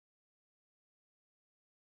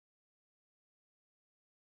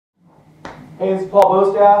Hey, this is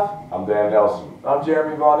Paul Bostaff. I'm Dan Nelson. I'm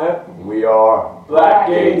Jeremy Bonnet. We are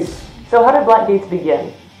Blackgates. So how did Blackgates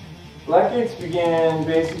begin? Blackgates began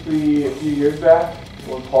basically a few years back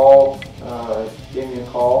when Paul gave me a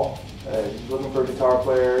call. He's looking for a guitar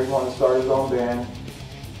player. He wanted to start his own band.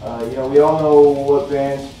 You know, we all know what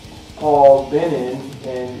bands Paul's been in,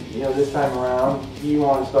 and you know, this time around he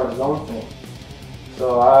wanted to start his own thing.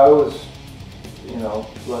 So I was, you know,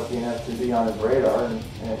 lucky enough to be on his radar,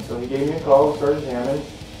 and so he gave me a call. We started jamming,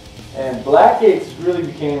 and Blackgates really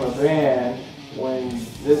became a band when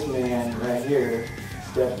this man right here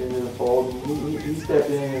stepped into the fold. He stepped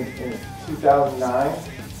in 2009.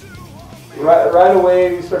 Right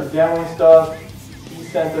away, we started demoing stuff. He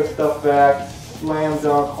sent us stuff back, slam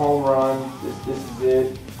dunk, home run. This is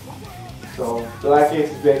it. So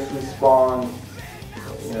Blackgates is basically spawned,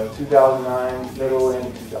 you know, 2009, middle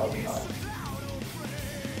into 2009.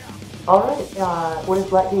 All right. What is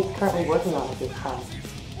Blackgates currently working on at this time?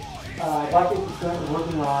 Blackgates is currently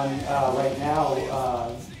working on right now.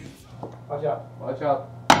 Watch out! Watch out.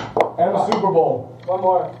 and a Super Bowl. One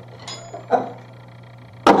more.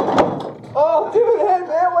 Oh, dude, hey,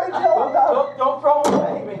 man, wait till Don't throw them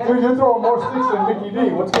away, man. Dude, you're throwing more sticks than Mickey D.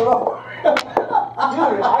 What's going on?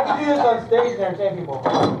 Dude, I can do this on stage and entertain people.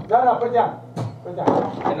 No, put it down. Put it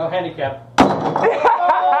down. And no handicap.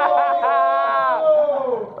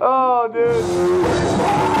 Oh, dude.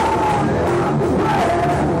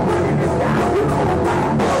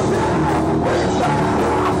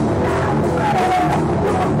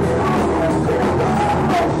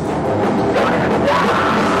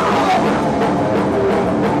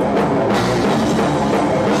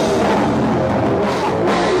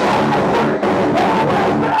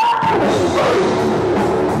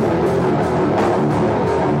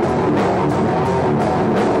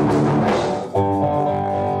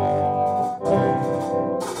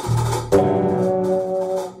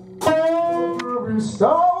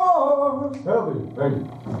 Star Wars. Heavy, thank you.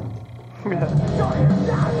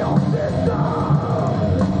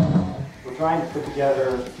 We're trying to put together,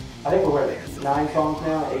 I think we're at 9 songs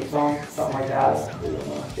now, 8 songs, something like that.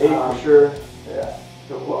 8 for sure. Yeah.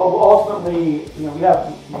 So ultimately, you know, we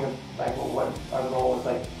have, you know, like what our goal is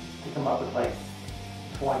like to come up with like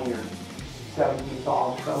 20 or 17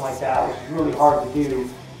 songs, something like that, which is really hard to do,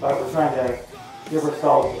 but we're trying to give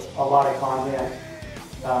ourselves a lot of content.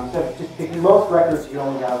 Instead of just picking most records, you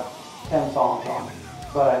only have 10 songs on,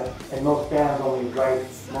 but and most bands only write,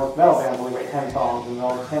 most metal bands only write 10 songs, and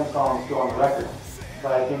all the 10 songs go on the record.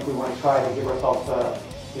 But I think we want to try to give ourselves a,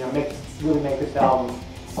 you know, really make this album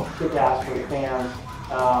kick ass for the fans,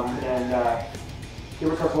 and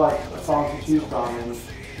give ourselves a lot of songs to choose from. And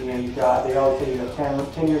you know, you've got, they always say you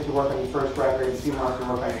have 10 years to work on your first record and 2 months to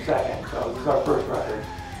work on your second. So this is our first record.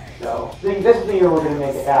 So this is the year we're going to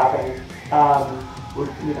make it happen. We're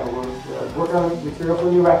working on material for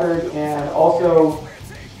the new record, and also,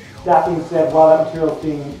 that being said, while that material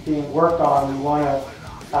is being worked on, we want to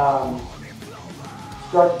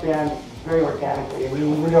start the band very organically. I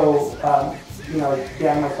mean, we know, Dan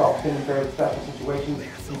and myself have been in very special situations,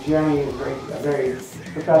 and Jeremy is a very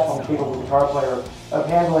professional and capable guitar player of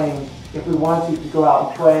handling, if we wanted to go out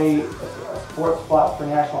and play a sports spot for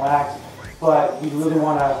national acts, but we really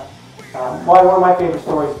want to. One of my favorite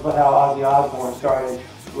stories about how Ozzy Osbourne started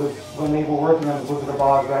was when they were working on the Wizard of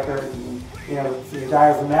Oz record, and you know, the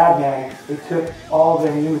Dire of the Madman. They took all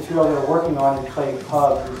their new material they were working on and played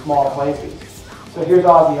pubs in small places. So here's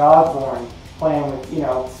Ozzy Osbourne playing with, you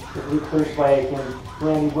know, with Lee Kerslake and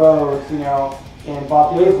Randy Rhoads, you know, and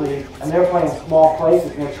Bob Daisley, and they're playing small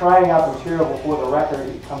places, and they're trying out the material before the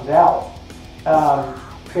record comes out.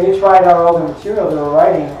 So they tried out all the material they were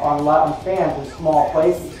writing on fans in small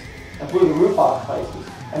places, and blew the roof off places,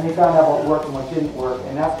 and they found out what worked and what didn't work,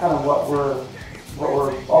 and that's kind of what we're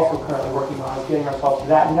also currently working on, is getting ourselves to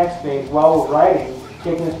that next phase while we're writing,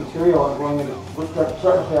 taking this material and going into, we're starting to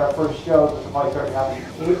play our first shows, which will probably start happening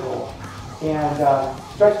in April, and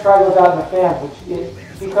start to try those out in the fans,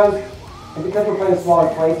 because we're playing smaller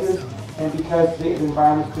places, and because the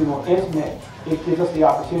environment's pretty more intimate, it gives us the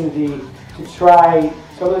opportunity to try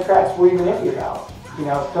some of the tracks we're even iffy about, you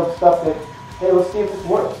know, some stuff that, hey, let's see if this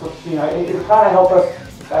works. You know, it kind of help us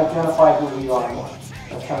identify who we are more.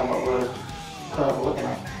 That's kind of what we're currently looking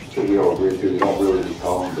at. So we all agree to, you don't really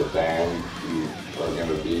become the band you are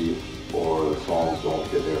going to be, or the songs don't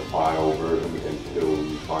get their final version until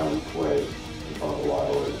you finally play in front of a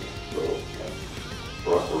live audience. So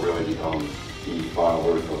for us to really become the final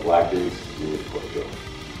version of Blackgates, we need to play shows.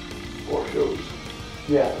 Or shows.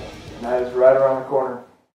 Yeah, and that is right around the corner.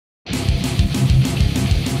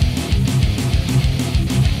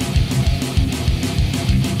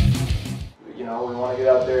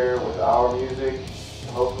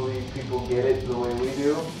 think people get it the way we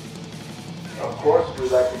do. Of course, we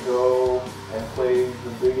like to go and play the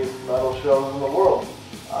biggest metal shows in the world.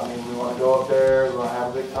 I mean, we want to go up there, we want to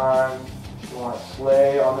have a good time, we want to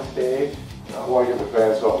slay on the stage. We want to give the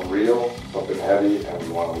fans something real, something heavy, and we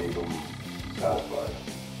want to leave them satisfied.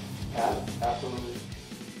 Yeah, absolutely.